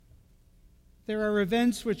There are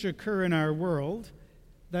events which occur in our world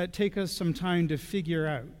that take us some time to figure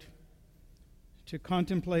out, to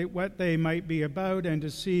contemplate what they might be about, and to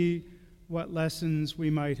see what lessons we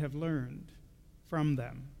might have learned from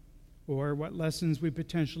them, or what lessons we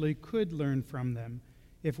potentially could learn from them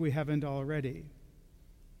if we haven't already.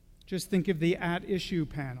 Just think of the At Issue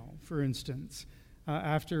panel, for instance,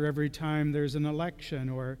 after every time there's an election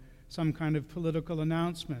or some kind of political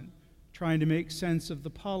announcement, trying to make sense of the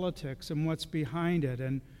politics and what's behind it,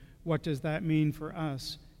 and what does that mean for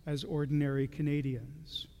us as ordinary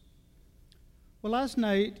Canadians. Well, last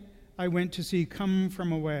night I went to see Come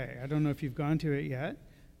From Away. I don't know if you've gone to it yet,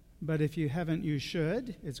 but if you haven't, you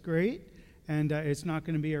should. It's great, and it's not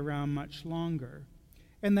going to be around much longer.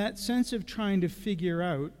 And that sense of trying to figure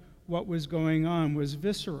out what was going on was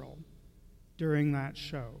visceral during that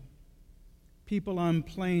show. People on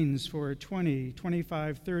planes for 20,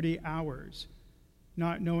 25, 30 hours,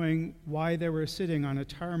 not knowing why they were sitting on a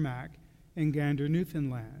tarmac in Gander,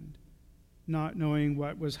 Newfoundland, not knowing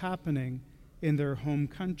what was happening in their home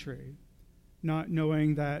country, not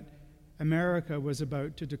knowing that America was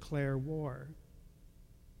about to declare war.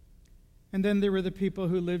 And then there were the people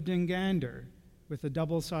who lived in Gander with a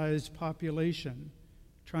double-sized population,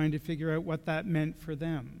 trying to figure out what that meant for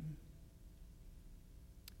them.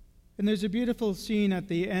 And there's a beautiful scene at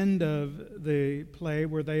the end of the play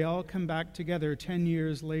where they all come back together 10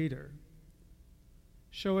 years later,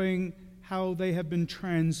 showing how they have been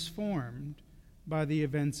transformed by the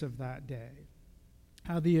events of that day.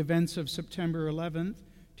 How the events of September 11th,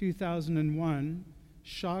 2001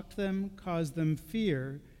 shocked them, caused them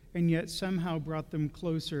fear, and yet somehow brought them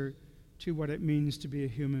closer to what it means to be a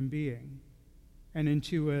human being and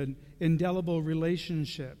into an indelible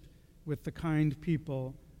relationship with the kind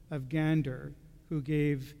people of Gander who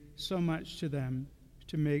gave so much to them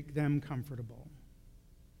to make them comfortable.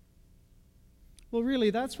 Well, really,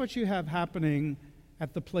 that's what you have happening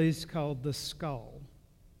at the place called the Skull.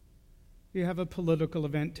 You have a political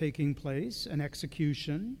event taking place, an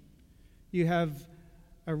execution. You have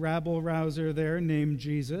a rabble-rouser there named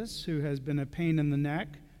Jesus, who has been a pain in the neck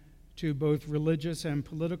to both religious and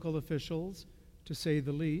political officials, to say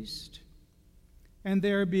the least. And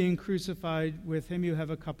there, being crucified with him, you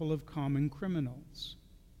have a couple of common criminals.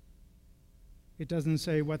 It doesn't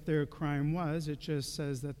say what their crime was, it just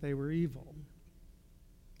says that they were evil,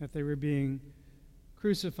 that they were being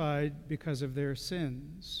crucified because of their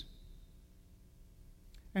sins.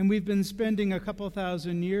 And we've been spending a couple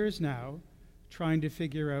thousand years now trying to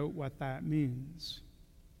figure out what that means.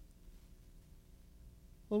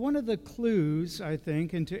 Well, one of the clues, I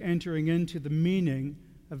think, into entering into the meaning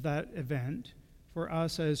of that event for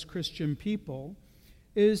us as Christian people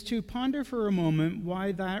is to ponder for a moment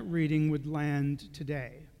why that reading would land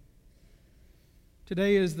today.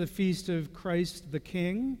 Today is the feast of Christ the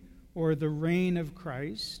King, or the reign of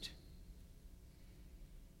Christ.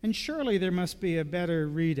 And surely there must be a better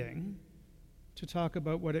reading to talk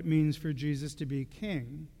about what it means for Jesus to be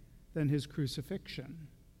king than his crucifixion.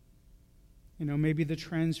 You know, maybe the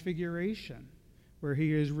transfiguration, where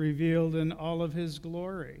he is revealed in all of his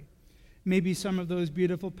glory. Maybe some of those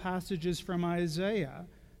beautiful passages from Isaiah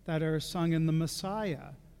that are sung in the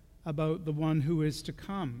Messiah about the one who is to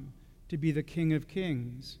come to be the King of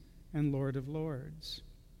Kings and Lord of Lords.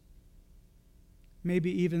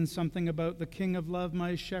 Maybe even something about the King of Love,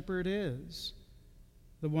 my shepherd is,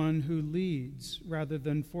 the one who leads rather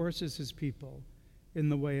than forces his people in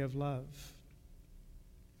the way of love.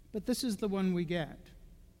 But this is the one we get,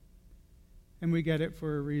 and we get it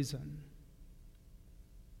for a reason.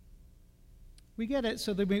 We get it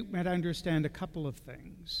so that we might understand a couple of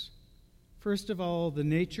things. First of all, the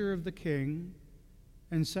nature of the king,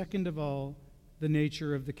 and second of all, the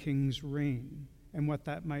nature of the king's reign, and what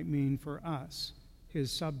that might mean for us,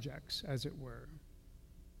 his subjects, as it were.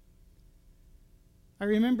 I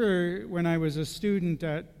remember when I was a student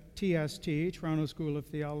at TST, Toronto School of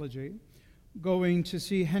Theology, going to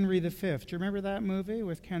see Henry V. Do you remember that movie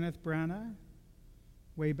with Kenneth Branagh?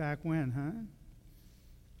 Way back when, huh?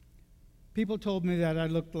 People told me that I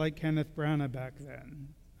looked like Kenneth Branagh back then.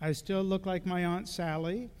 I still look like my Aunt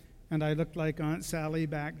Sally, and I looked like Aunt Sally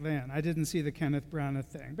back then. I didn't see the Kenneth Branagh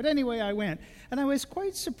thing. But anyway, I went, and I was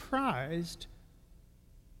quite surprised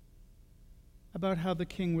about how the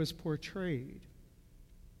king was portrayed.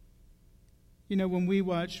 You know, when we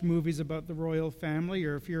watch movies about the royal family,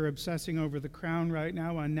 or if you're obsessing over The Crown right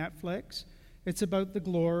now on Netflix, it's about the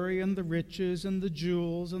glory and the riches and the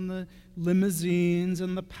jewels and the limousines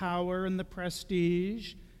and the power and the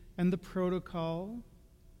prestige and the protocol.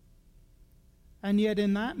 And yet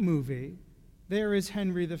in that movie, there is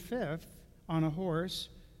Henry V on a horse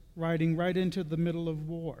riding right into the middle of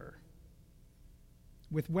war,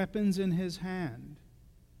 with weapons in his hand,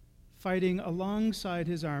 fighting alongside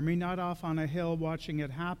his army, not off on a hill watching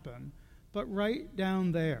it happen, but right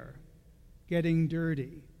down there, getting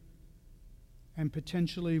dirty and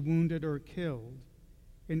potentially wounded or killed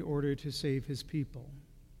in order to save his people.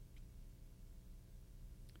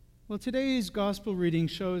 Well, today's gospel reading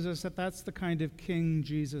shows us that that's the kind of king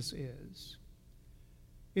Jesus is.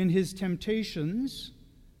 In his temptations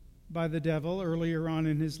by the devil earlier on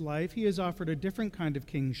in his life, he is offered a different kind of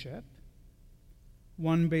kingship,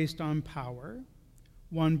 one based on power,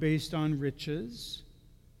 one based on riches,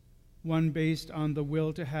 one based on the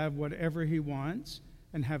will to have whatever he wants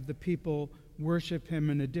and have the people worship him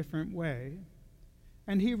in a different way.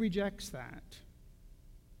 And he rejects that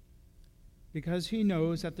because he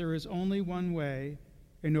knows that there is only one way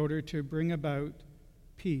in order to bring about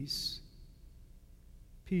peace.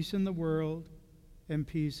 Peace in the world and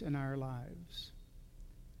peace in our lives.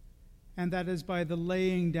 And that is by the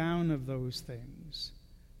laying down of those things,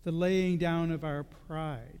 the laying down of our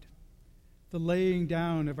pride, the laying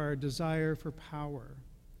down of our desire for power,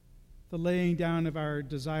 the laying down of our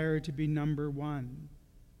desire to be number one,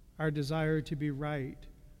 our desire to be right,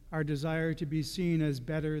 our desire to be seen as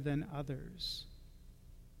better than others.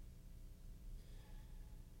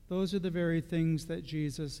 Those are the very things that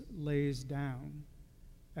Jesus lays down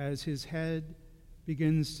as his head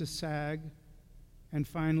begins to sag and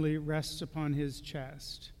finally rests upon his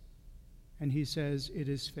chest, and he says, "It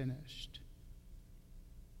is finished."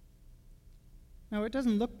 Now, it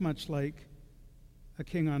doesn't look much like a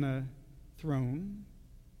king on a throne,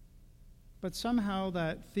 but somehow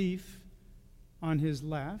that thief on his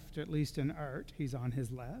left, at least in art, he's on his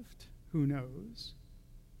left, who knows,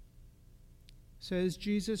 says,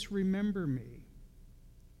 "Jesus, remember me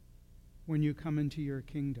when you come into your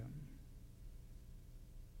kingdom."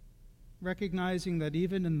 Recognizing that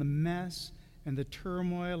even in the mess and the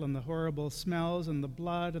turmoil and the horrible smells and the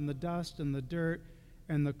blood and the dust and the dirt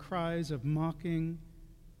and the cries of mocking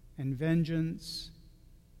and vengeance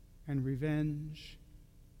and revenge,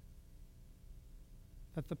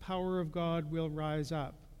 that the power of God will rise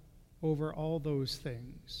up over all those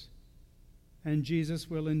things, and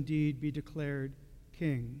Jesus will indeed be declared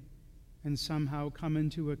king and somehow come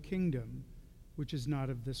into a kingdom which is not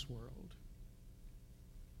of this world.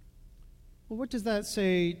 Well, what does that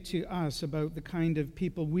say to us about the kind of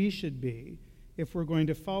people we should be if we're going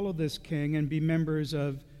to follow this king and be members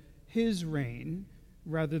of his reign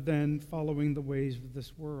rather than following the ways of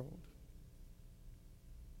this world?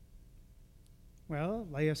 Well,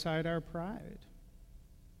 lay aside our pride.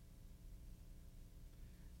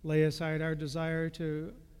 Lay aside our desire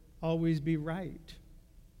to always be right.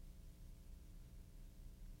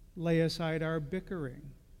 Lay aside our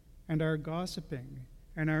bickering and our gossiping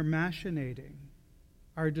and our machinating,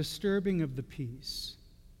 our disturbing of the peace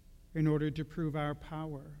in order to prove our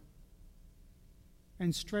power.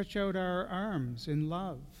 And stretch out our arms in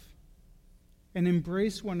love and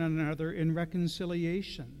embrace one another in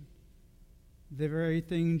reconciliation, the very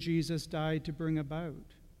thing Jesus died to bring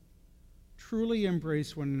about. Truly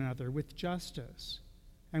embrace one another with justice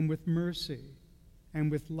and with mercy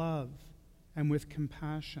and with love and with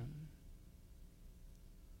compassion.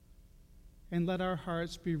 And let our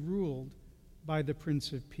hearts be ruled by the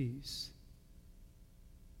Prince of Peace,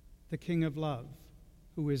 the King of Love,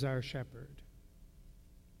 who is our shepherd.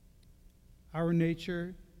 Our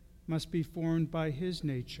nature must be formed by his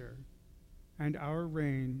nature, and our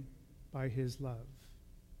reign by his love.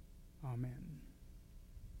 Amen.